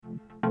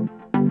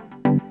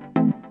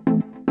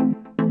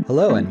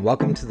Hello and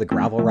welcome to the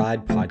Gravel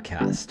Ride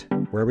Podcast,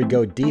 where we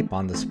go deep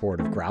on the sport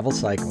of gravel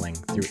cycling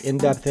through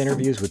in-depth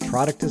interviews with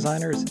product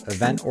designers,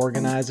 event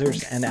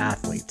organizers, and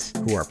athletes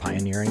who are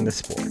pioneering the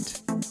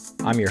sport.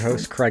 I'm your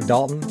host, Craig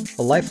Dalton,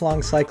 a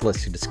lifelong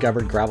cyclist who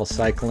discovered gravel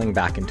cycling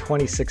back in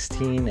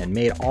 2016 and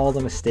made all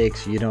the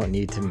mistakes you don't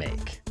need to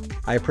make.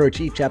 I approach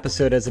each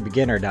episode as a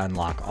beginner to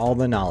unlock all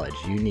the knowledge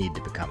you need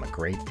to become a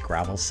great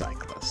gravel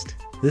cyclist.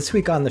 This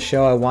week on the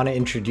show, I want to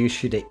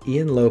introduce you to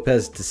Ian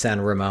Lopez de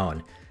San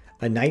Ramon,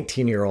 a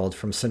 19-year-old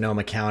from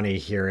Sonoma County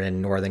here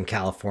in Northern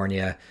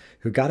California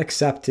who got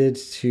accepted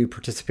to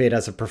participate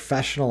as a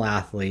professional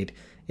athlete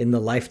in the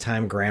Life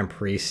Time Grand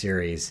Prix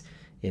series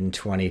in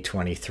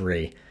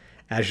 2023.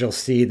 As you'll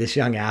see, this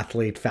young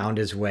athlete found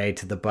his way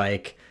to the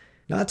bike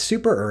not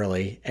super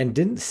early and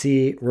didn't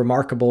see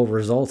remarkable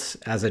results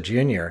as a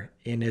junior,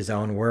 in his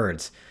own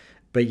words.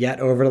 But yet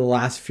over the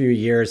last few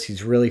years,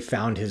 he's really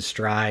found his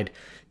stride,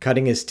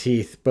 cutting his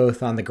teeth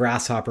both on the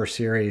Grasshopper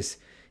series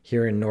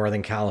here in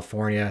Northern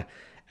California,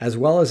 as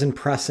well as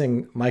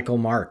impressing Michael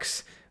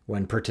Marks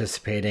when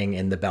participating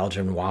in the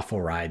Belgian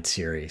Waffle Ride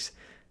series.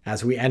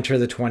 As we enter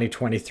the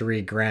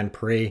 2023 Grand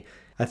Prix,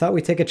 I thought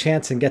we'd take a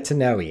chance and get to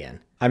know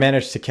Ian. I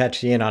managed to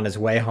catch Ian on his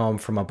way home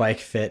from a bike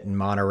fit in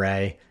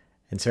Monterey,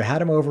 and so I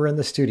had him over in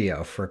the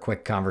studio for a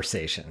quick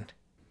conversation.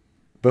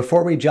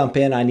 Before we jump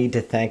in, I need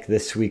to thank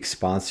this week's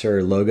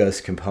sponsor, Logos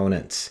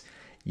Components.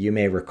 You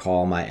may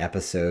recall my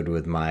episode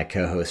with my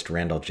co-host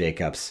Randall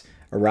Jacobs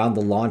around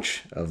the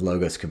launch of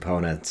Logos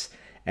Components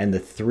and the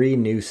 3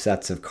 new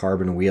sets of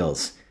carbon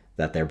wheels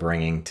that they're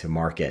bringing to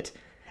market.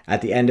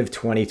 At the end of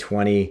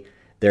 2020,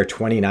 their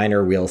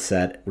 29er wheel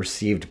set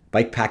received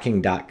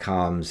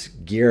Bikepacking.com's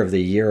Gear of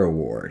the Year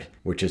award,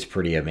 which is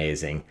pretty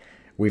amazing.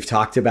 We've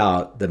talked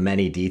about the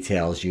many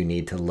details you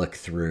need to look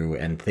through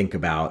and think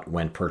about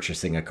when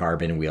purchasing a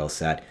carbon wheel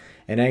set,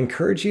 and I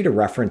encourage you to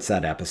reference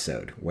that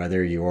episode,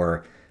 whether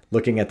you're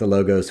looking at the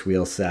Logos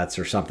wheel sets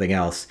or something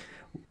else.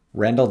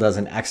 Randall does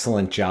an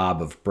excellent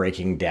job of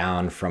breaking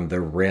down from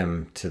the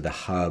rim to the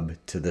hub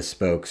to the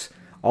spokes,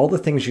 all the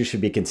things you should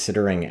be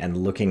considering and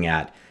looking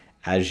at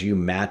as you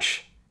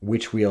match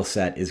which wheel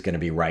set is going to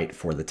be right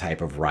for the type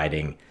of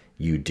riding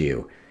you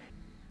do.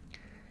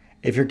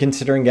 If you're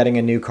considering getting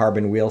a new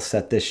carbon wheel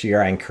set this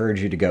year, I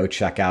encourage you to go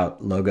check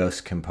out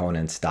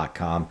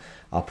logoscomponents.com.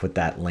 I'll put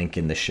that link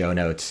in the show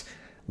notes.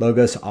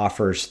 Logos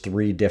offers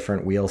 3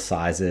 different wheel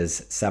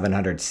sizes,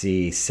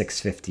 700C,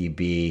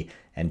 650B,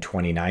 and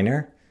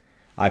 29er.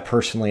 I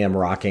personally am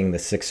rocking the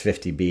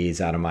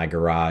 650Bs out of my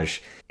garage.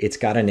 It's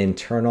got an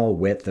internal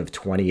width of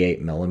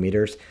 28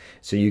 millimeters,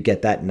 so you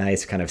get that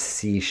nice kind of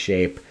C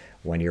shape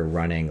when you're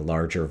running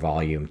larger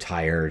volume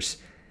tires.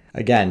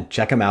 Again,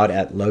 check them out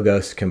at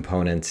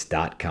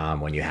logoscomponents.com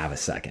when you have a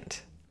second.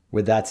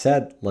 With that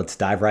said, let's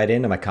dive right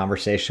into my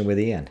conversation with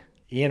Ian.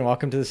 Ian,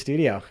 welcome to the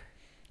studio.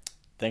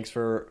 Thanks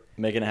for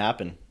making it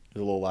happen. It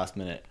was a little last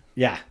minute.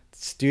 Yeah,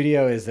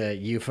 studio is a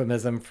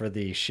euphemism for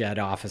the shed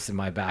office in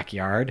my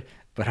backyard,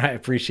 but I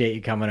appreciate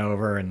you coming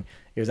over, and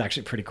it was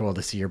actually pretty cool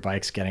to see your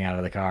bikes getting out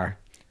of the car.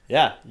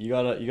 Yeah, you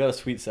got a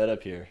sweet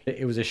setup here.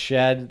 It was a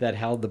shed that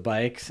held the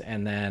bikes,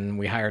 and then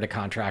we hired a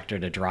contractor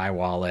to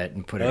drywall it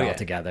and put it all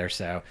together.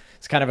 So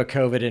it's kind of a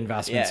COVID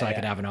investment, I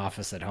could have an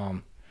office at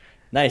home.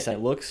 Nice. It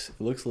looks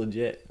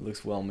legit. It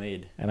looks well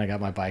made. And I got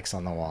my bikes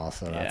on the wall,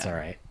 so that's all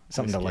right.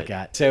 Something to look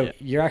at. So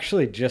you're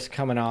actually just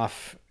coming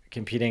off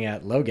competing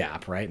at Low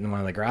Gap, right, in one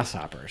of the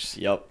Grasshoppers.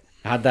 Yep.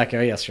 How'd that go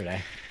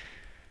yesterday?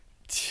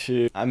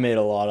 I made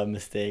a lot of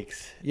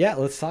mistakes. Yeah,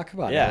 let's talk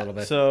about it a little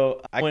bit.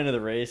 So I went into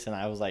the race and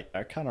I was like,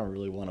 I kind of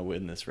really want to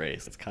win this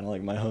race. It's kind of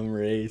like my home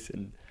race.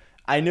 And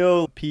I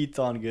know Pete's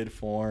on good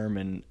form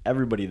and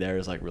everybody there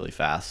is like really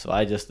fast. So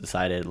I just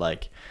decided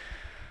like,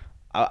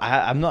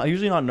 I'm not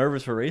usually not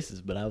nervous for races,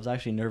 but I was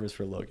actually nervous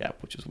for Low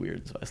Gap, which is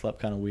weird. So I slept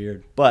kind of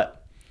weird.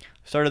 But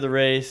started the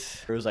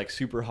race. It was like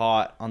super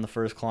hot on the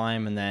first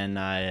climb. And then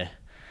I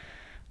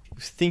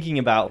was thinking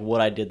about what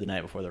I did the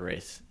night before the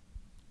race.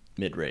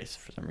 Mid-race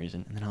for some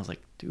reason, and then I was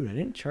like, dude, I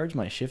didn't charge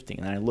my shifting.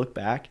 And then I look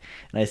back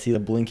and I see the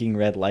blinking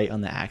red light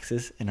on the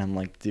axis, and I'm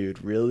like,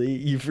 dude, really,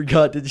 you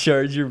forgot to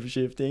charge your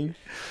shifting?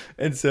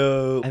 And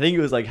so I think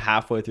it was like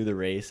halfway through the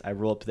race, I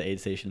roll up to the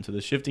aid station, so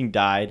the shifting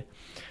died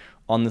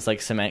on this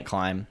like cement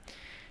climb,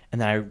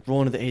 and then I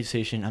roll into the aid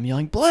station. I'm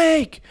yelling,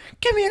 Blake,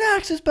 give me an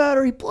Axis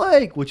battery,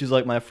 Blake, which is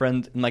like my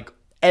friend, and like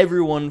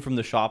everyone from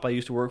the shop I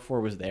used to work for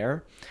was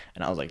there.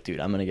 And I was like, dude,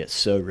 I'm going to get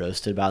so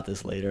roasted about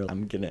this later.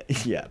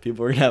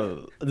 People are going to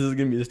have, this is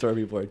going to be the story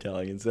people are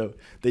telling. And so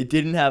they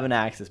didn't have an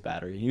Axis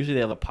battery. Usually they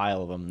have a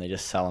pile of them and they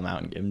just sell them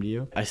out and give them to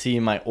you. I see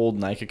my old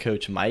Nike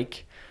coach,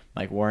 Mike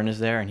Warren is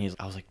there. And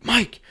I was like,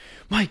 Mike,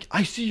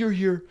 I see you're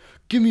here.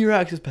 Give me your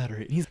Axis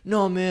battery. And he's,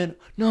 no, man,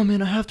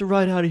 I have to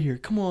ride out of here.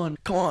 Come on.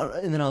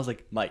 And then I was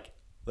like, Mike,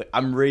 like,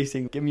 I'm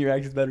racing. Give me your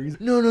Axis battery. He's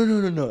like,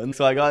 no. And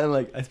so I got him,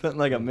 like, I spent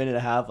like a minute and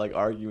a half, like,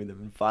 arguing with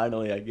him. And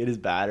finally, I get his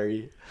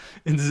battery.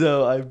 And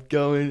so I'm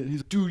going, and he's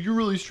like, dude, you're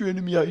really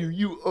stranding me out here.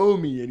 You owe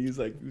me. And he was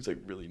like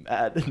really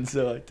mad. And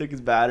so I took his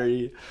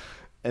battery.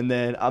 And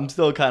then I'm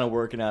still kind of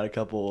working out a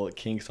couple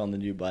kinks on the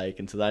new bike.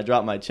 And so then I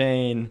dropped my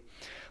chain,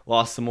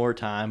 lost some more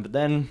time. But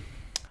then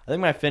I think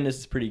my fitness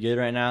is pretty good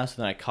right now.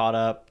 So then I caught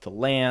up to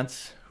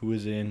Lance, who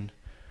was in,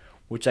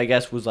 which I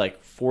guess was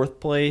like 4th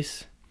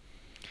place.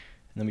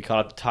 And then we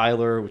caught up to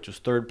Tyler, which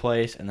was 3rd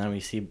place. And then we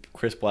see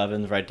Chris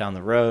Blevins right down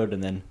the road.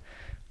 And then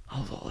I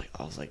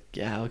was like,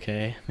 yeah,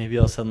 okay. Maybe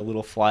I'll send a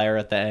little flyer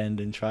at the end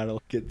and try to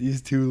get these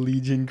 2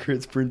 Legion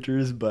crit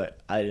sprinters. But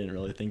I didn't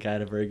really think I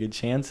had a very good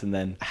chance. And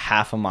then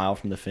half a mile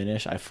from the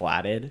finish, I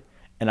flatted.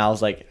 And I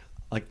was like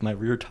my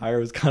rear tire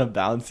was kind of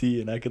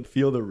bouncy and I could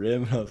feel the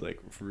rim. And I was like,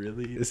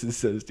 really? This is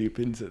so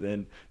stupid. So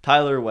then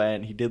Tyler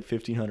went. He did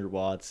 1,500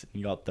 watts. And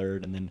he got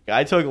 3rd. And then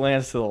I took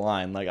Lance to the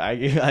line. Like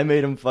I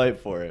made him fight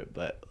for it.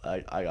 But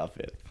I got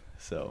 5th.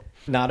 So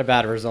not a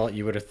bad result.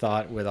 You would have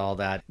thought with all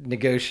that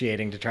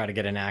negotiating to try to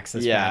get an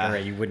access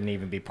battery, you wouldn't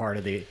even be part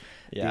of the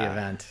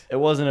event. It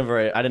wasn't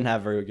I didn't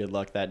have very good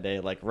luck that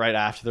day. Like right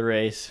after the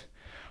race,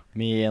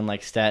 me and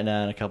like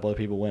Stetna and a couple of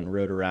people went and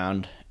rode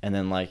around, and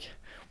then like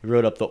we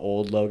rode up the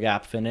old low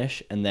gap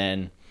finish, and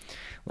then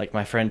like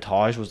my friend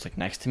Taj was like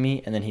next to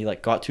me, and then he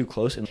like got too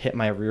close and hit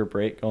my rear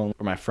brake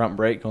my front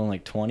brake going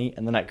like 20,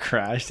 and then I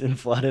crashed and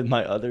flooded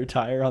my other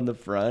tire on the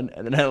front,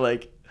 and then I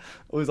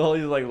was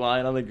always like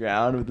lying on the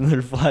ground with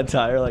another flat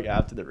tire like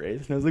after the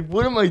race, and I was like,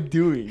 what am I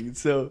doing?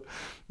 So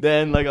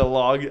then like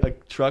a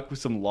truck with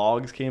some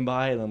logs came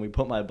by, and then we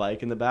put my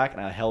bike in the back,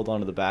 and I held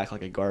onto the back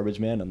like a garbage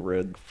man and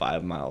rode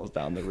 5 miles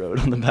down the road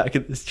on the back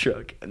of this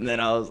truck. And then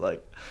I was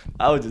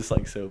just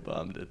like so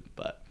bummed,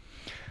 but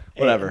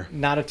whatever.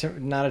 Not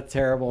a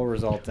terrible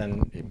result,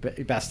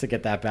 and best to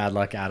get that bad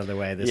luck out of the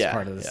way this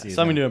part of the season.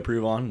 Something to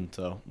improve on,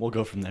 so we'll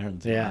go from there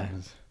and see what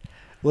happens.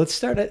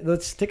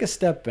 Let's take a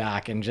step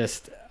back and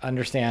just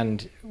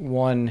understand,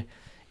 one,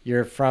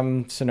 you're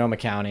from Sonoma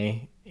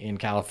County in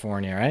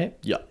California, right?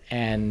 Yeah.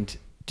 And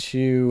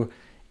 2,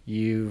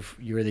 you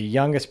were the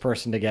youngest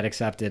person to get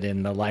accepted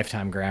in the Life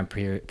Time Grand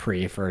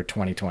Prix for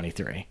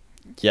 2023.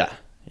 Yeah.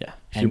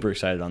 Super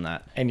excited on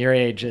that. And your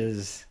age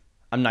is?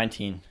 I'm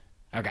 19.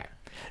 Okay.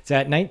 So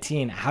at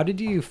 19, how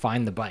did you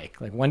find the bike?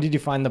 Like, when did you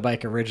find the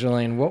bike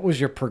originally, and what was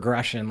your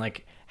progression?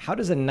 Like, how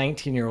does a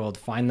 19-year-old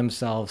find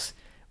themselves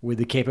with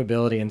the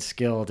capability and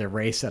skill to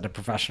race at a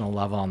professional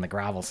level on the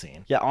gravel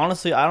scene? Yeah,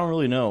 honestly, I don't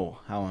really know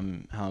how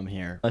I'm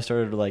here. I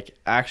started like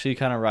actually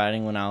kind of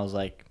riding when I was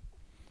like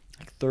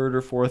 3rd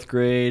or 4th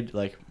grade.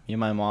 Like me and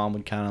my mom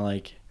would kind of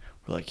like,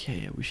 we're like,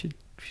 hey, we should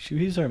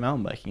start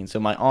mountain biking. And so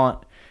my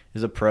aunt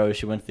is a pro.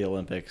 She went to the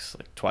Olympics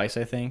like twice,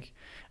 I think.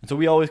 And so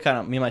we always me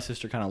and my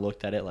sister kind of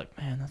looked at it like,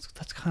 man,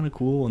 that's kind of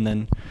cool. And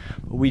then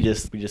we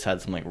just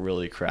had some like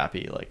really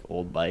crappy like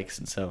old bikes.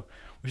 And so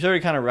we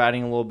started kind of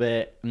riding a little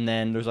bit, and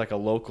then there's like a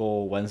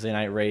local Wednesday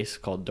night race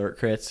called Dirt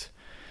Crits,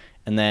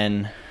 and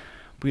then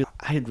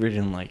I had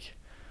ridden like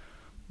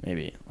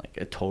maybe like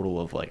a total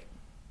of like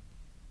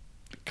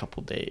a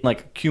couple days,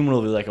 like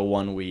cumulatively like a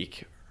 1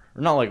 week,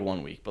 or not like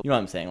 1 week, but you know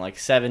what I'm saying, like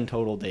 7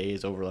 total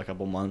days over like a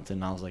couple months.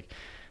 And I was like,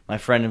 my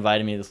friend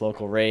invited me to this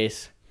local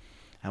race.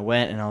 I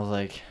went, and I was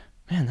like,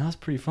 man, that was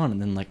pretty fun.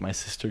 And then like my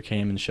sister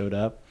came and showed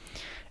up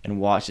and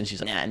watched, and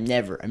she's like, nah, I'm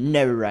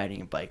never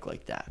riding a bike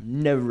like that.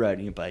 I'm never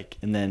riding a bike.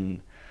 And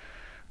then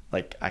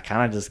like I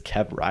kind of just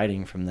kept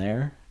riding from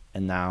there,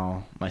 and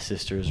now my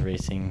sister is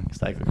racing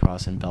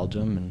cyclocross in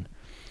Belgium, and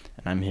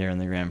I'm here in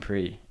the Grand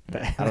Prix.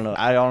 I don't know.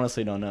 I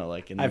honestly don't know.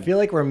 I feel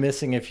like we're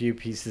missing a few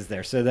pieces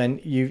there. So then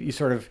you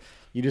sort of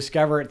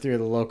discover it through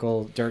the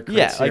local Dirt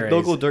Crits series. Like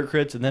local Dirt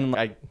Crits, and then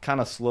I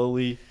kind of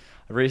slowly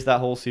raced that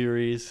whole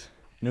series.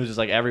 And it was just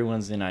like every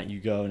Wednesday night you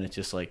go, and it's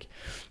just like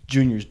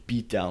juniors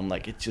beat down.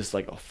 Like it's just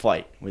like a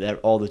fight with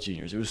all the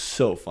juniors. It was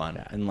so fun.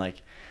 Yeah. And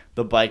like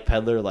the bike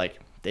peddler, like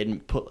they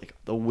didn't put like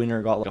the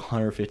winner got like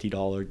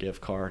 $150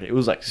 gift card. It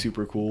was like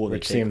super cool.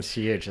 Which seems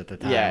huge at the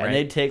time. Yeah, right? And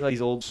they'd take like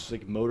these old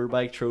like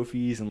motorbike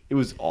trophies, and it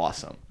was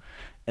awesome.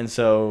 And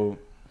so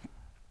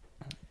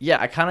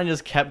I kind of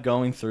just kept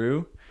going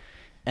through,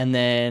 and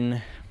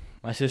then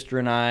my sister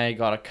and I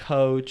got a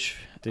coach.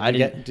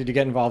 Did you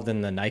get involved in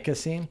the NICA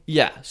scene?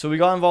 Yeah, so we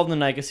got involved in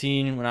the NICA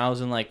scene when I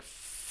was in like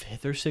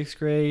 5th or 6th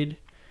grade.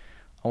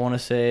 I want to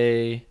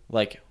say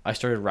like I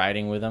started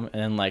riding with them, and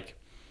then like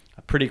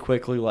pretty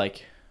quickly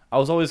like I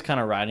was always kind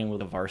of riding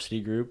with a varsity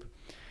group.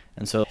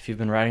 And so if you've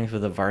been riding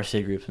with a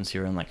varsity group since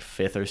you were in like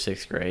 5th or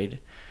 6th grade,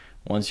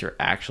 once you're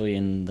actually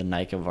in the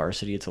NICA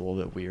varsity, it's a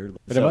little bit weird.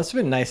 But it must have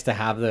been nice to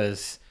have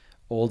those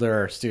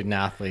older student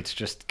athletes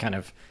just kind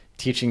of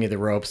teaching you the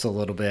ropes a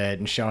little bit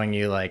and showing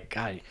you like,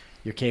 God,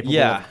 you're capable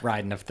of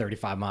riding a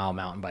 35-mile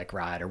mountain bike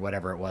ride or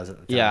whatever it was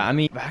at the time. Yeah, I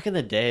mean, back in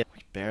the day,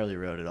 we barely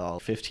rode at all.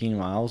 15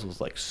 miles was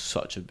like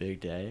such a big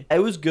day. It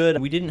was good.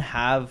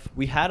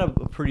 We had a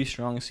pretty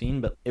strong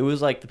scene, but it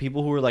was like the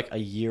people who were like a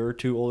year or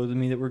 2 older than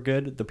me that were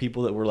good. The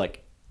people that were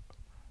like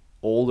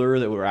older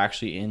that were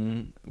actually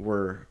in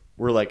were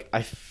like,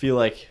 I feel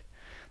like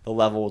the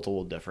level was a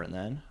little different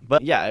then.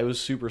 But yeah, it was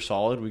super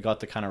solid. We got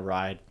to kind of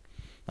ride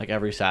like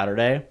every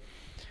Saturday.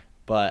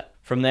 But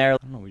from there, I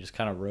don't know, we just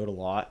kind of rode a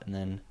lot. And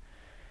then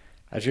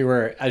as you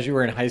were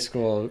in high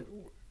school,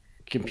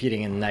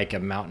 competing in Nike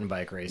mountain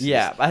bike races.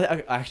 Yeah,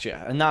 I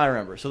actually, now I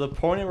remember. So the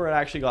point where it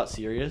actually got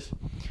serious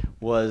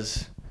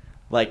was,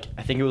 like,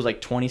 I think it was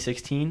like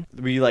 2016.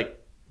 We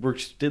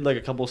did like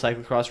a couple of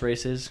cyclocross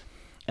races,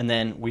 and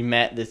then we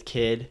met this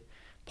kid,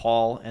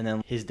 Paul, and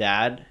then his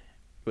dad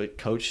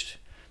coached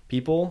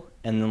people,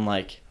 and then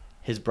like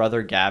his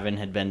brother Gavin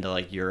had been to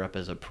like Europe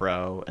as a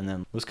pro, and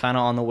then was kind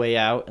of on the way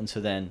out, and so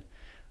then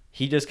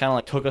he just kind of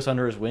like took us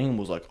under his wing and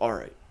was like, all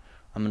right,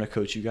 I'm going to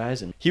coach you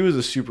guys. And he was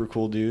a super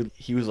cool dude.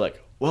 He was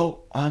like,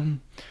 well,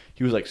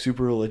 he was like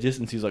super religious.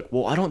 And he's like,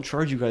 well, I don't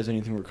charge you guys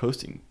anything for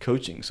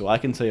coaching. So I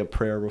can say a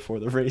prayer before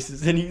the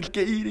races. And he'd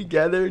get you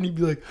together and he'd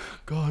be like,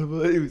 God,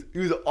 he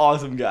was an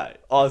awesome guy.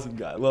 Awesome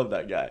guy. Love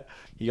that guy.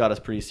 He got us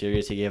pretty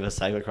serious. He gave us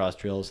cyclocross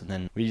drills. And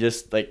then we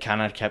just like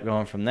kind of kept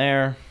going from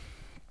there.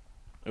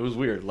 It was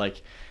weird.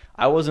 Like,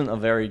 I wasn't a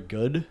very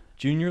good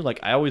junior.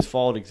 Like, I always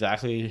followed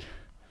exactly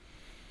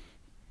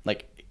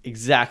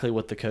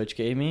what the coach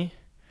gave me,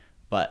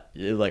 but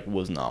it like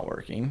was not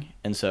working.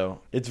 And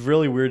so it's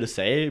really weird to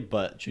say,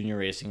 but junior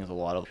racing is a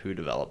lot of who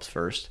develops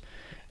first.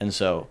 And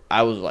so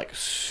I was like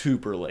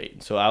super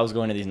late. So I was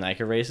going to these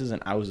Nike races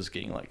and I was just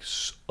getting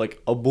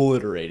like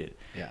obliterated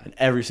in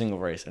every single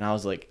race. And I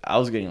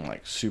was getting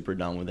like super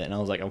done with it. And I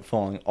was like, I'm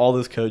following all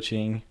this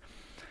coaching,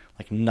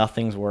 like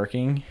nothing's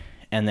working.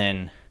 And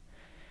then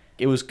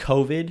it was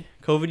COVID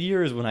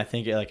years when I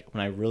think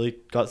when I really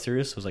got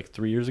serious, it was like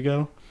 3 years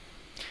ago.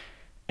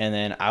 And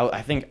then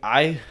I think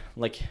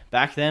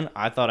back then,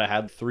 I thought I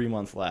had 3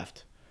 months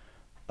left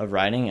of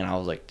riding. And I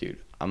was like, dude,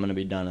 I'm going to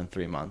be done in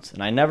 3 months.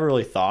 And I never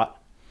really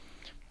thought,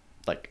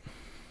 like,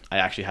 I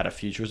actually had a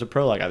future as a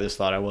pro. Like, I just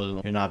thought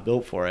you're not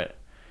built for it.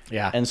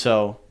 Yeah. And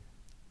so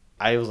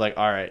I was like,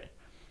 all right.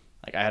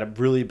 Like, I had a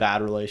really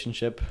bad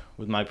relationship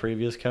with my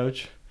previous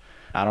coach.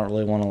 I don't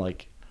really want to,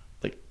 like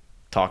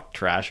talk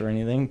trash or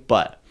anything.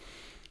 But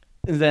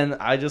then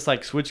I just,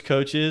 like, switched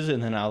coaches.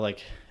 And then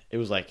it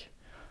was, like,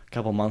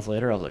 couple months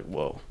later, I was like,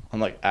 whoa, I'm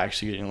like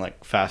actually getting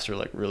like faster,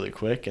 like really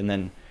quick. And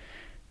then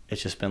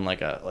it's just been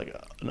like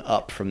an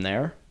up from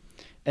there.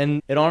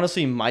 And it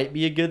honestly might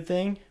be a good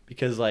thing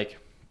because like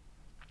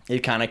it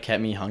kind of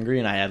kept me hungry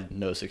and I had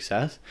no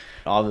success.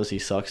 It obviously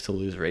sucks to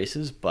lose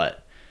races,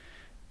 but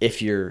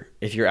if you're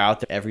out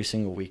there every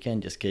single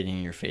weekend just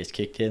getting your face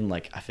kicked in,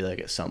 like I feel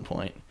like at some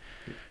point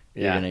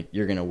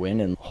you're gonna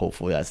win, and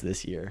hopefully that's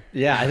this year.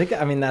 Yeah,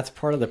 I mean that's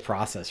part of the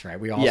process, right?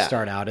 We all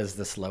start out as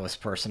the slowest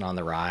person on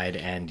the ride,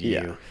 and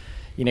you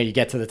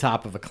get to the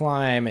top of a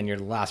climb, and you're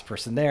the last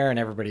person there, and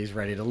everybody's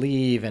ready to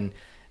leave, and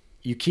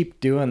you keep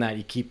doing that,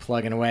 you keep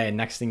plugging away, and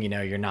next thing you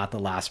know, you're not the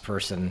last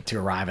person to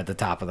arrive at the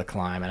top of the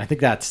climb. And I think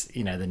that's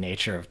the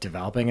nature of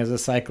developing as a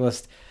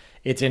cyclist.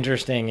 It's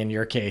interesting in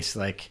your case,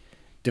 like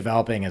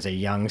developing as a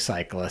young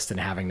cyclist and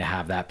having to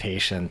have that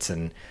patience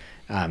and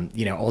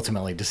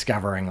ultimately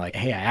discovering like,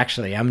 hey, I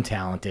actually am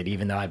talented,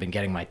 even though I've been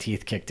getting my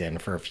teeth kicked in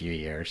for a few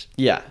years.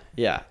 Yeah.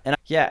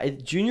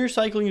 And junior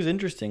cycling is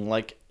interesting.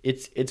 Like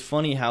it's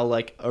funny how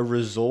like a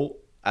result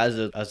as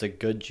a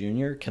good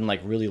junior can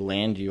like really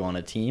land you on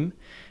a team,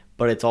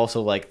 but it's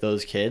also like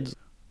those kids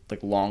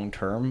like long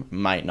term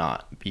might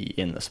not be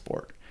in the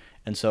sport.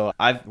 And so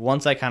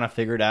once I kind of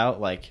figured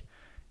out like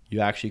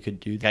you actually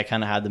could do, I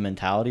kind of had the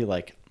mentality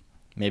like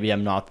maybe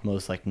I'm not the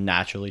most like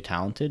naturally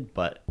talented,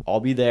 but I'll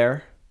be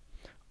there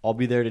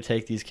to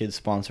take these kids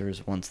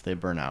sponsors once they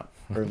burn out.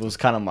 Or it was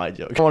kind of my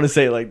joke. I don't want to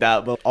say it like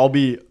that, but I'll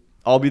be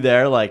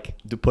there like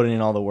to put in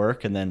all the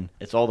work, and then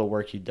it's all the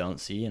work you don't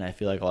see. And I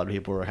feel like a lot of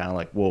people are kind of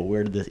like, whoa,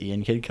 where did this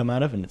Ian kid come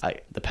out of? And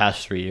the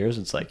past 3 years,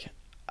 it's like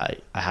I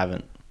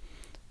haven't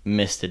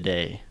missed a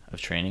day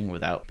of training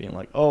without being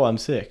like, oh, I'm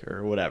sick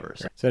or whatever.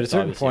 So at a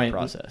certain point,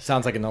 it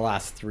sounds like in the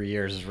last 3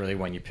 years is really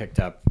when you picked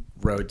up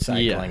road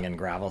cycling and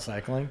gravel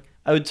cycling.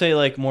 I would say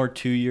like more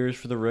 2 years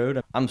for the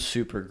road. I'm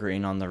super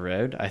green on the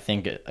road. I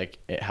think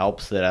it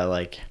helps that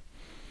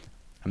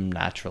I'm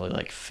naturally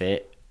like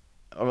fit.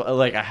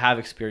 Like I have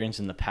experience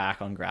in the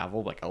pack on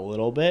gravel like a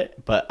little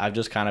bit, but I've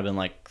just kind of been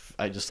like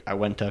I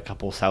went to a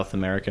couple South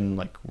American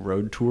like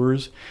road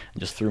tours and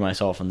just threw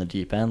myself in the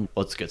deep end.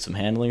 Let's get some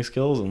handling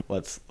skills and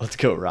let's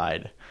go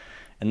ride.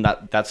 And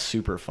that's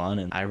super fun,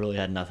 and I really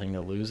had nothing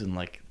to lose, and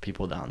like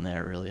people down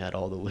there really had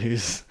all to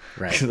lose.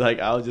 Right. 'Cause like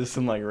I was just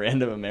some like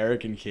random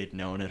American kid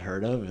no one had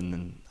heard of, and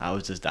then I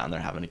was just down there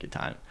having a good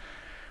time.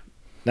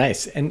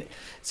 Nice. And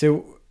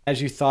so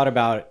as you thought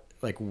about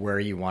like where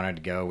you wanted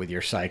to go with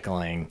your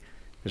cycling,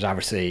 there's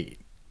obviously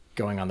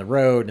going on the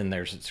road, and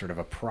there's sort of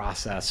a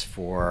process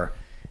for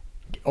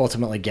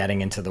ultimately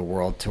getting into the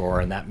world tour,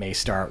 and that may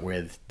start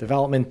with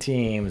development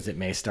teams. It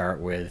may start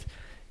with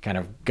kind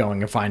of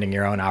going and finding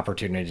your own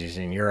opportunities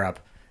in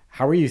Europe.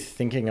 How were you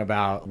thinking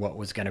about what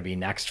was going to be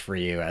next for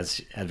you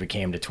as we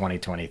came to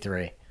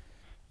 2023?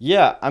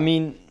 Yeah, I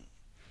mean,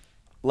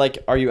 like,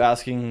 are you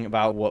asking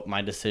about what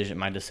my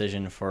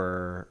decision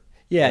for?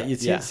 Yeah,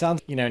 it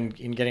sounds,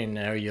 in getting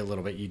to know you a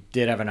little bit, you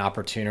did have an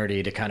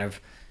opportunity to kind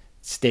of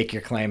stake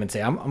your claim and say,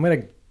 I'm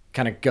going to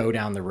kind of go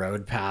down the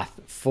road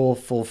path full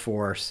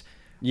force.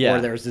 Yeah.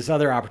 Or there's this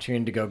other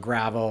opportunity to go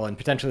gravel, and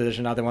potentially there's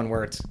another one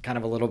where it's kind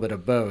of a little bit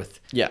of both.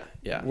 Yeah.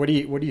 What are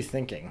you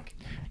thinking?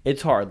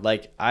 It's hard.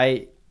 Like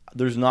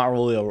there's not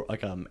really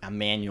a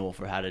manual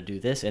for how to do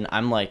this, and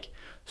I'm like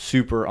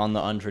super on the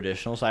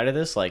untraditional side of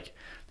this. Like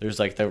there's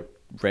like the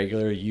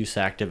regular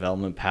USAC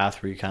development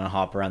path where you kind of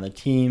hop around the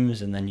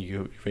teams, and then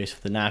you race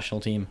for the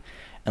national team.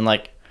 And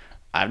like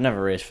I've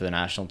never raced for the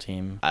national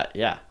team.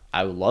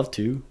 I would love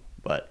to,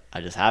 but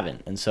I just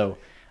haven't. And so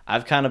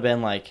I've kind of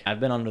been like, I've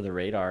been under the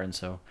radar. And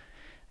so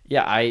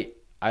yeah, I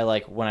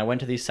like when I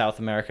went to these South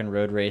American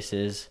road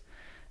races,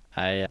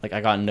 I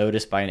got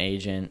noticed by an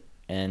agent,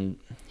 and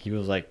he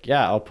was like,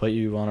 yeah, I'll put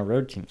you on a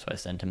road team. So I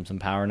sent him some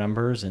power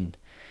numbers, and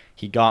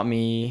he got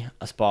me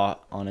a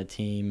spot on a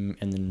team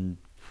in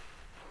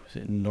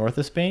north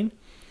of Spain.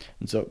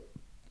 And so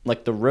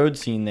like the road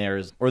scene there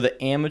is, or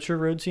the amateur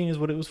road scene is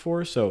what it was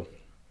for. So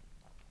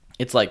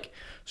it's like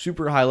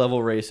super high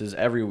level races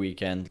every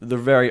weekend. They're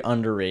very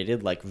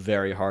underrated, like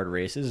very hard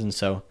races. And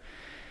so,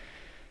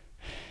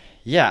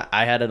 yeah,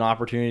 I had an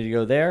opportunity to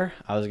go there.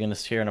 I was going to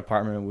share an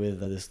apartment with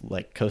this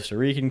like Costa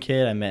Rican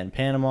kid I met in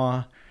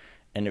Panama,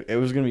 and it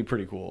was going to be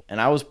pretty cool. And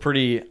I was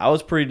pretty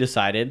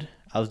decided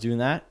I was doing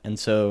that. And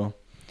so,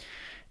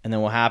 and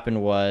then what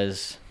happened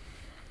was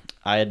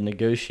I had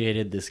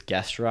negotiated this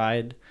guest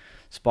ride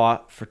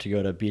spot to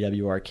go to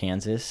BWR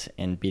Kansas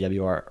and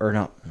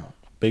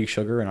Big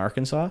Sugar in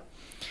Arkansas.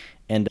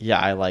 And yeah,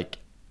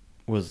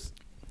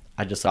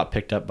 I just got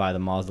picked up by the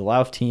Mazda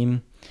Lauf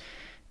team,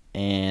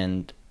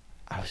 and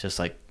I was just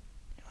like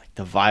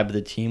the vibe of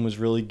the team was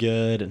really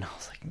good, and I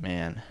was like,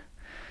 man,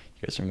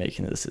 you guys are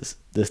making this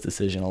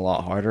decision a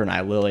lot harder. And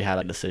I literally had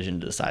a decision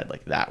to decide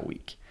like that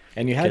week.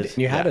 And you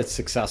had a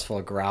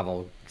successful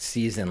gravel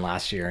season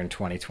last year in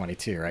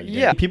 2022, right?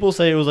 Yeah, people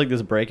say it was like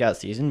this breakout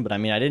season, but I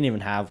mean, I didn't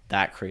even have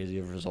that crazy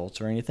of results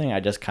or anything.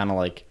 I just kind of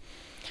like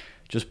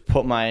just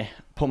put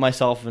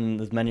myself in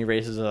as many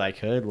races as I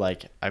could.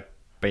 Like I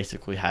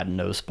basically had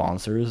no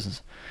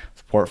sponsors.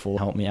 Sportful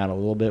helped me out a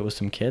little bit with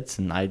some kits,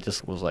 and I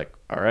just was like,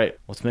 all right,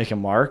 let's make a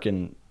mark.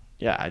 And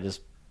yeah, I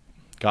just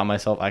got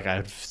myself, like I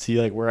would see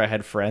like where I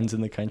had friends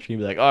in the country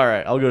and be like, all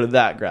right, I'll go to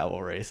that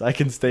gravel race. I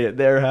can stay at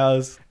their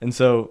house. And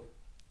so,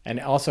 and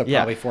also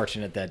probably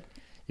fortunate that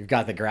you've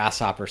got the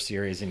Grasshopper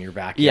series in your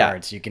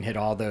backyard, so you can hit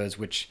all those,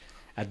 which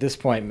at this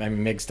point, I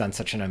mean, Mig's done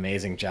such an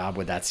amazing job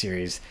with that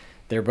series.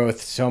 They're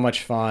both so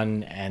much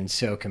fun and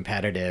so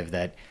competitive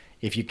that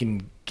if you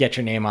can get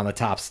your name on the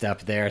top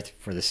step there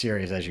for the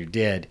series as you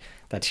did,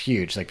 that's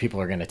huge. Like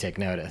people are going to take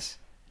notice.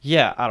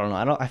 Yeah, I don't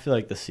know. I feel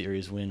like the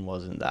series win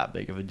wasn't that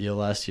big of a deal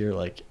last year.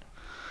 Like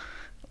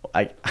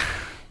I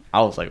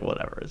was like,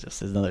 whatever.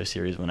 It's another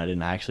series when I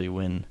didn't actually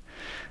win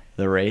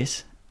the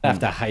race. I have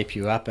to hype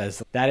you up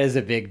as that is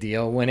a big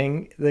deal,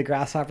 winning the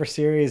Grasshopper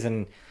series.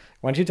 And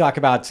why don't you talk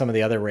about some of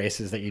the other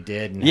races that you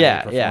did and how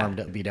you performed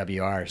at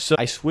BWR? So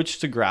I switched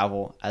to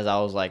gravel as I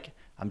was like,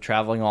 I'm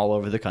traveling all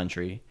over the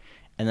country.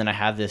 And then I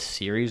have this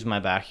series in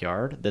my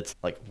backyard that's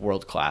like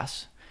world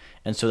class.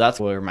 And so that's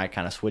where my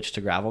kind of switch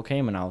to gravel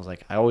came. And I was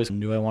like, I always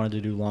knew I wanted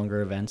to do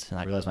longer events, and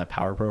I realized my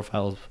power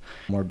profile is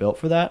more built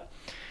for that.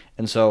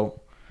 And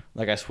so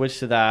like I switched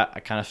to that.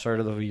 I kind of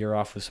started the year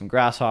off with some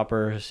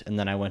Grasshoppers, and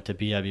then I went to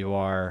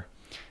BWR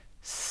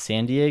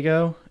San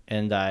Diego,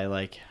 and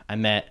I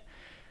met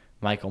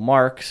Michael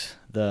Marks,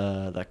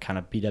 the kind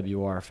of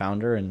BWR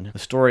founder. And the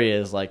story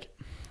is like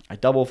I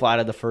double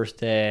flatted the first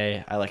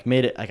day. I like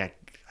made it, like I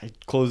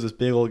closed this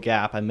big old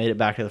gap. I made it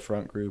back to the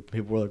front group.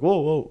 People were like,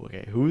 whoa,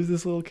 okay, who is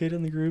this little kid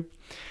in the group?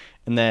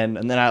 And then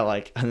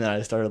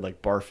I started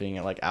like barfing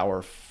at like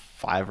hour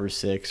 5 or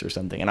 6 or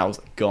something, and I was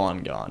like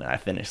gone, and I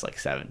finished like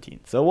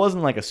 17th. So it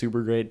wasn't like a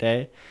super great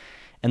day.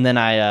 And then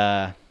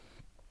I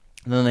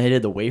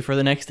did the wafer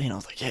the next day, and I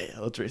was like,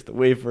 yeah, let's race the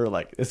wafer.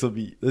 Like this will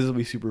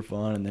be super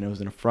fun. And then it was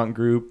in a front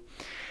group,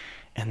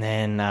 and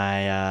then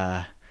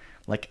I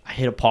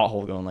hit a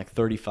pothole going like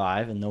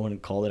 35, and no one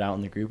had called it out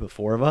in the group of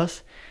 4 of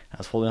us. I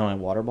was holding on my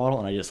water bottle,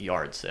 and I just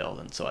yard sailed,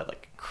 and so I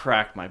like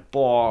cracked my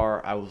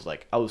bar. I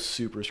was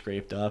super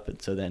scraped up.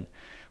 And so then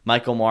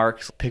Michael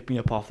Marks picked me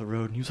up off the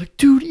road, and he was like,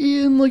 dude,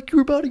 Ian, like you're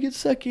about to get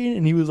second.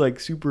 And he was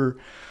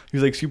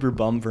super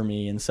bummed for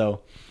me. And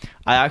so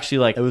I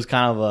actually it was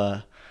kind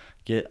of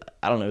it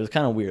was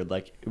kind of weird.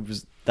 Like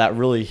that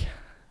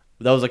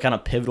was a kind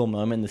of pivotal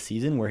moment in the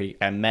season where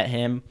I met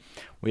him.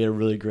 We had a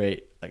really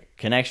great like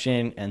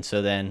connection. And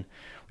so then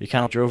we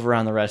kind of drove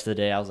around the rest of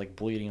the day. I was like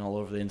bleeding all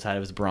over the inside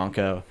of his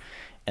Bronco.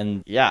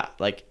 And yeah,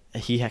 like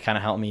he kind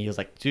of helped me. He was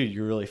like, dude,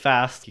 you're really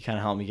fast. He kind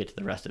of helped me get to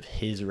the rest of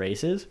his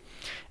races.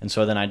 And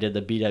so then I did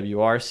the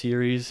BWR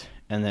series,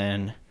 and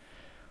then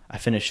I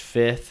finished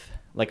 5th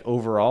like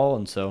overall.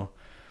 And so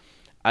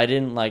I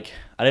didn't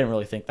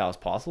really think that was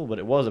possible, but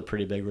it was a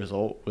pretty big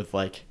result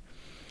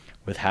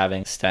with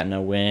having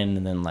Stetina win,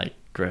 and then like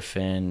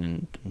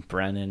Griffin and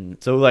Brennan.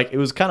 So like it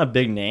was kind of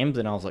big names,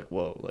 and I was like,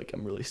 whoa, like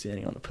I'm really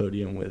standing on the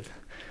podium with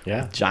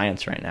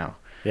giants right now.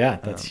 Yeah,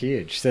 that's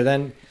huge. So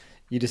then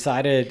you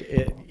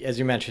decided, as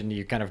you mentioned,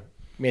 you kind of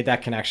made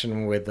that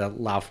connection with the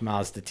Lauf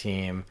Mazda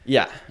team.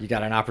 Yeah. You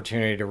got an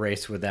opportunity to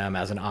race with them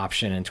as an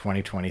option in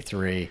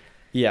 2023.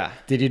 Yeah.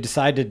 Did you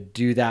decide to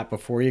do that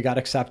before you got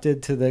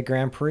accepted to the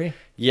Grand Prix?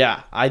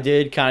 Yeah, I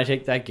did kind of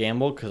take that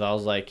gamble because I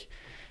was like,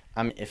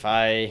 if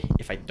I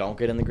don't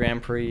get in the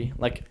Grand Prix,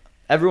 like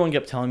everyone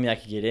kept telling me I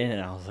could get in,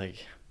 and I was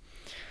like,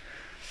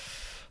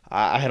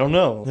 I don't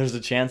know. There's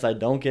a chance I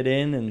don't get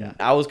in, and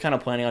I was kind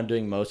of planning on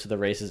doing most of the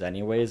races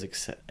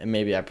anyways. And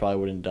maybe I probably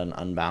wouldn't have done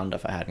Unbound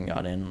if I hadn't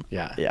got in.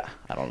 Yeah,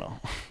 I don't know.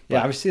 Yeah,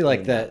 obviously,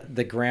 like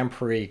the Grand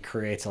Prix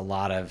creates a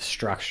lot of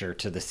structure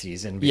to the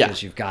season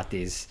because you've got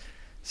these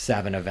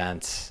 7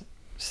 events,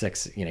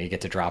 6. You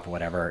get to drop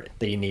whatever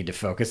that you need to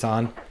focus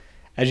on.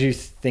 As you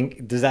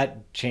think, does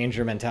that change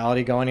your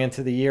mentality going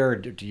into the year, or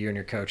do you and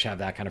your coach have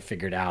that kind of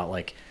figured out,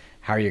 like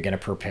how are you going to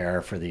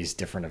prepare for these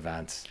different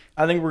events?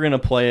 I think we're going to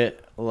play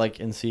it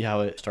and see how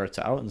it starts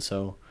out. And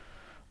so,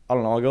 I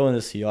don't know. I'll go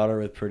into Sea Otter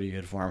with pretty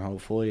good form,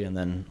 hopefully, and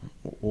then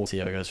we'll see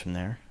how it goes from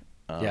there.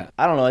 I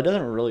don't know. It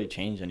doesn't really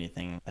change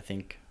anything. I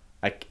think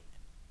I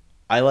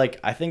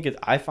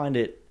find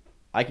it,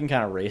 I can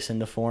kind of race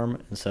into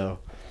form. And so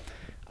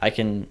I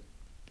can,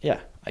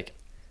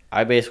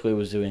 I basically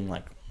was doing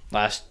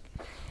last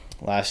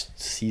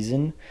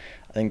season,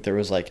 I think there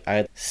was I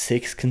had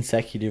 6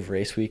 consecutive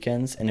race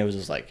weekends, and it was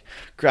just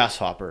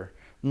Grasshopper,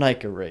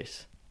 Nika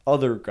race,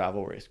 other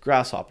gravel race,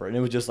 Grasshopper, and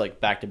it was just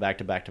back to back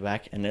to back to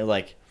back, and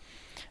it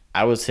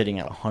I was sitting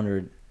at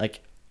 100.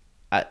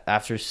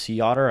 After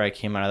Sea Otter, I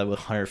came out of it with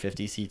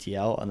 150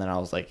 CTL, and then I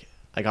was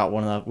I got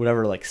one of the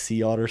whatever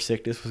Sea Otter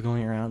sickness was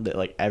going around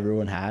that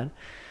everyone had.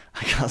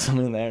 I got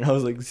something there, and I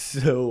was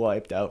so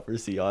wiped out for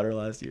Sea Otter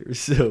last year. It was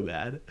so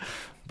bad,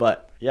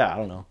 but yeah, I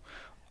don't know.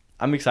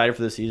 I'm excited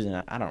for the season.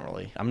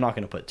 I'm not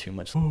going to put too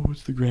much,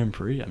 it's the Grand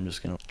Prix. I'm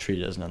just going to treat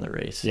it as another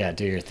race. Yeah,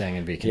 do your thing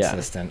and be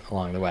consistent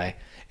along the way.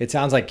 It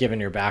sounds like, given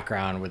your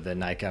background with the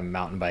Nika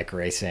mountain bike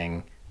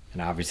racing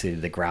and obviously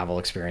the gravel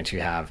experience you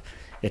have,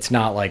 it's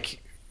not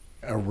like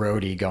a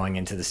roadie going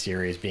into the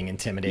series being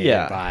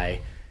intimidated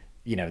by,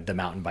 the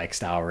mountain bike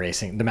style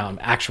racing, the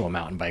actual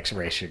mountain bikes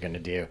race you're going to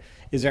do.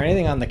 Is there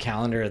anything on the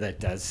calendar that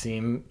does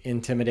seem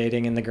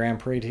intimidating in the Grand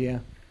Prix to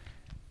you?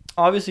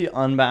 Obviously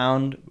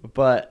Unbound,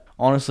 but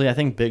honestly, I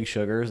think Big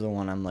Sugar is the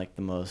one I'm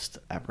the most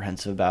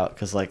apprehensive about,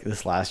 because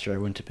this last year I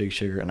went to Big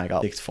Sugar and I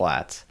got 6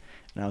 flats,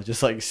 and I was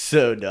just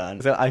so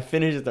done. So I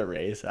finished the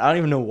race. I don't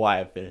even know why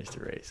I finished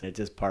the race. It's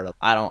just part of.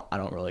 I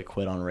don't really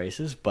quit on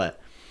races,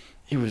 but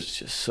it was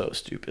just so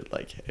stupid.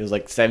 It was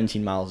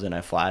 17 miles in,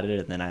 I flatted it,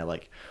 and then I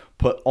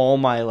put all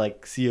my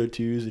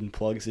CO2s and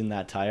plugs in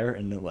that tire,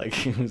 and then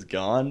it was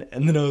gone.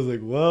 And then I was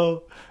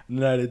well, and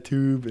then I had a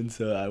tube, and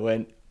so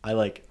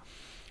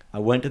I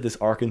went to this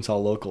Arkansas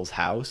local's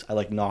house.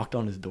 I knocked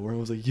on his door and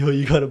was yo,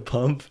 you got a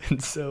pump?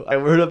 And so I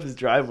rode up his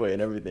driveway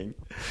and everything.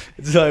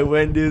 And so I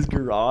went to his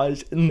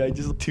garage and I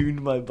just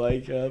tuned my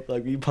bike up.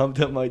 We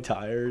pumped up my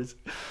tires.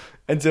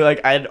 And so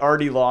I had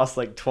already lost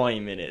 20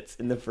 minutes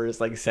in the first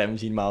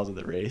 17 miles of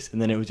the race.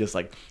 And then it was just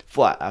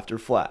flat after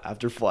flat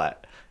after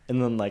flat.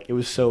 And then it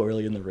was so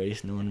early in the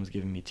race, no one was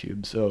giving me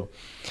tubes. So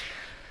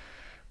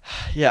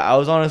yeah, I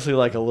was honestly a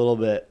little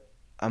bit,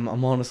 I'm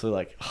honestly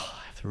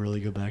to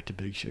really go back to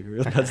Big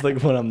Sugar. That's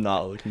what I'm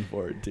not looking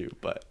forward to,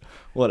 but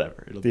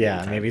whatever. It'll be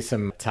maybe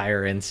some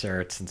tire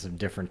inserts and some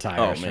different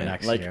tires for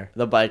next year.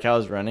 The bike I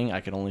was running, I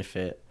could only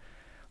fit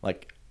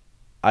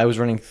I was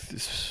running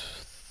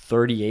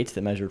 38s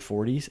that measured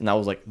 40s, and that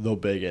was the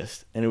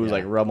biggest, and it was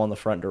rub on the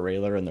front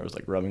derailleur, and there was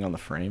rubbing on the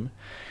frame,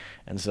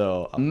 and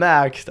so I'm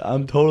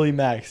totally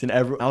maxed, and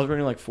I was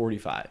running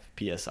 45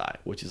 psi,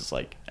 which is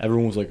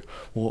everyone was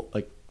well,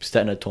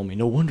 Stetna told me,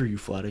 no wonder you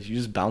flatted, you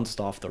just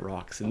bounced off the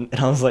rocks, and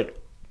I was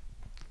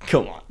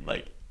come on,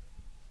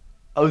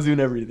 I was doing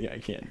everything I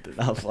can to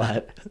not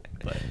flat.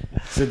 But.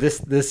 So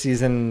this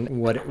season,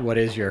 what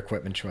is your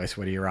equipment choice?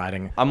 What are you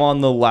riding? I'm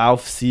on the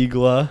Lauf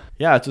Sigla.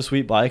 Yeah, it's a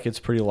sweet bike. It's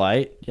pretty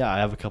light. Yeah, I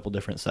have a couple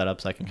different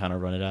setups I can kind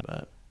of run it at.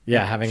 But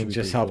yeah, having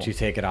just helped you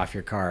take it off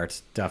your car,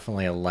 it's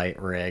definitely a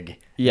light rig.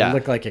 Yeah. It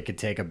looked like it could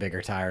take a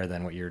bigger tire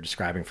than what you were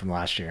describing from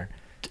last year.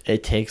 You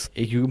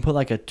can put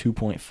a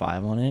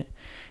 2.5 on it,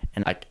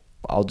 and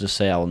I'll just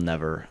say I'm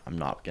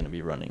not going to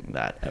be running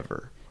that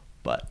ever.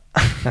 But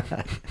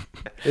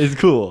it's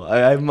cool. I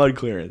have mud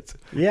clearance.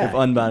 Yeah. If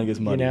Unbound gets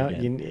muddy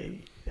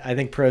again. I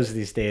think pros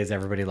these days,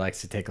 everybody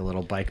likes to take a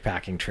little bike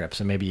packing trip,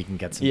 so maybe you can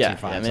get some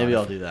 2.5s. Yeah, maybe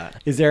I'll do that.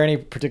 Is there any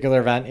particular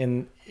event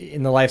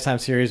in the Lifetime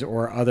series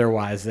or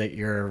otherwise that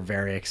you're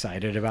very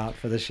excited about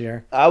for this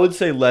year? I would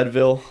say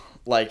Leadville.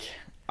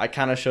 I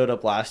kind of showed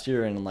up last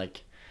year, and I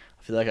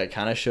feel I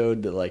kind of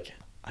showed that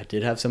I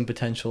did have some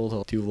potential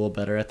to do a little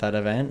better at that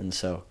event, and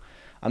so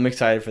I'm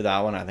excited for that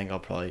one. I think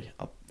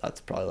that's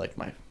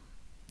probably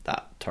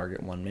that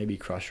target one, maybe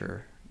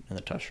Crusher and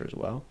the Tusher as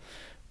well.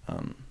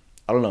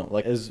 I don't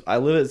know. As I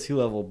live at sea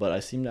level, but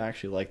I seem to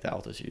actually like the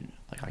altitude.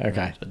 I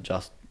can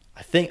adjust.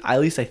 I think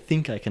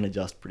I can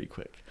adjust pretty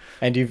quick.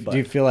 And do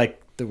you feel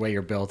like the way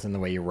you're built and the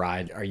way you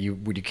ride,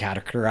 would you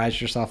categorize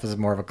yourself as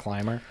more of a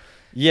climber?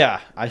 Yeah,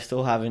 I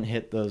still haven't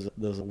hit those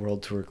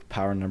World Tour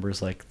power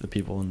numbers like the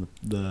people in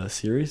the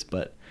series,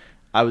 but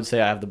I would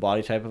say I have the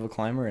body type of a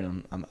climber,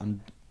 and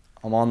I'm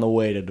on the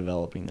way to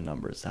developing the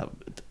numbers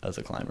as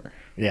a climber.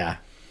 Yeah,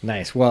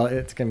 nice. Well,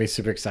 it's going to be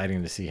super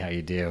exciting to see how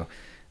you do.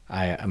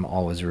 I am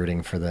always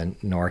rooting for the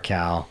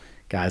NorCal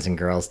guys and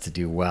girls to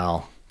do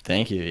well.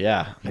 Thank you.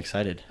 Yeah, I'm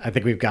excited. I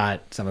think we've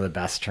got some of the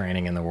best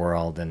training in the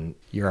world, and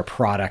you're a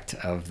product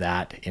of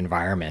that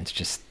environment.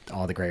 Just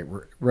all the great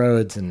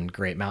roads and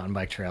great mountain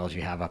bike trails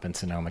you have up in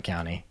Sonoma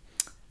County.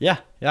 Yeah,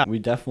 we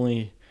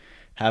definitely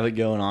have it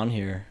going on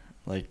here.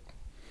 Like,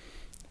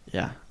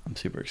 yeah, I'm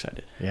super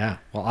excited. Yeah,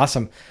 well,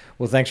 awesome.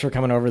 Well, thanks for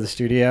coming over to the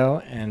studio,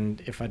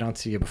 and if I don't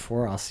see you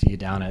before, I'll see you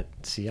down at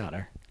Sea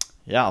Otter.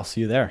 Yeah, I'll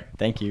see you there.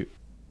 Thank you.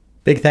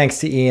 Big thanks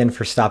to Ian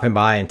for stopping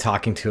by and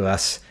talking to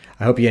us.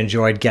 I hope you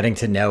enjoyed getting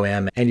to know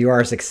him, and you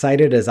are as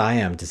excited as I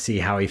am to see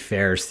how he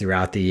fares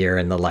throughout the year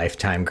in the Life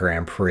Time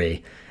Grand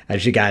Prix.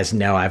 As you guys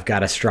know, I've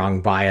got a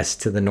strong bias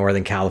to the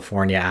Northern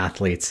California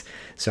athletes,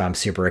 so I'm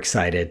super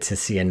excited to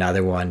see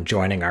another one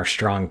joining our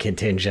strong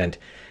contingent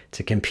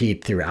to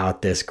compete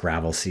throughout this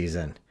gravel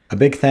season. A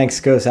big thanks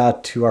goes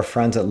out to our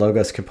friends at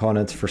Logos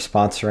Components for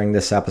sponsoring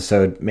this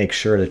episode. Make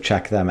sure to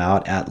check them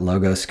out at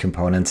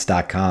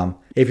logoscomponents.com.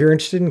 If you're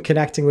interested in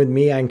connecting with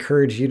me, I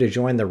encourage you to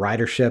join the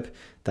Ridership.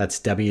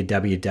 That's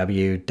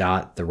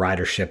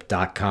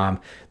www.theridership.com.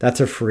 That's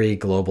a free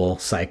global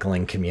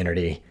cycling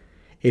community.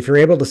 If you're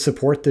able to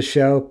support the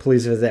show,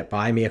 please visit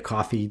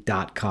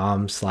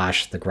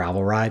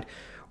buymeacoffee.com/thegravelride,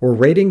 where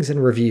ratings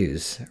and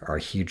reviews are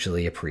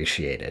hugely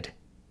appreciated.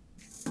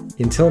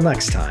 Until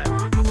next time,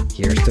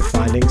 here's to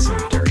finding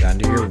some dirt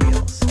under your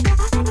wheels.